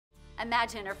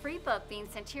Imagine a free book being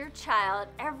sent to your child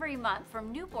every month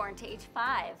from newborn to age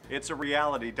 5. It's a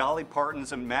reality. Dolly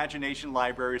Parton's Imagination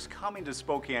Library is coming to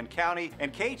Spokane County,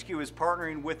 and KHQ is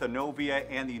partnering with Anovia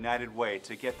and the United Way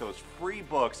to get those free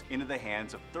books into the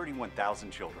hands of 31,000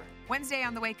 children. Wednesday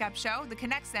on the Wake Up Show, the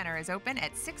Connect Center is open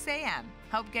at 6 a.m.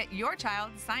 Help get your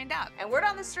child signed up. And word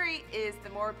on the street is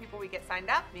the more people we get signed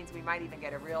up means we might even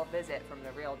get a real visit from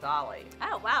the real Dolly.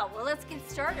 Oh, wow. Well, let's get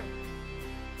started.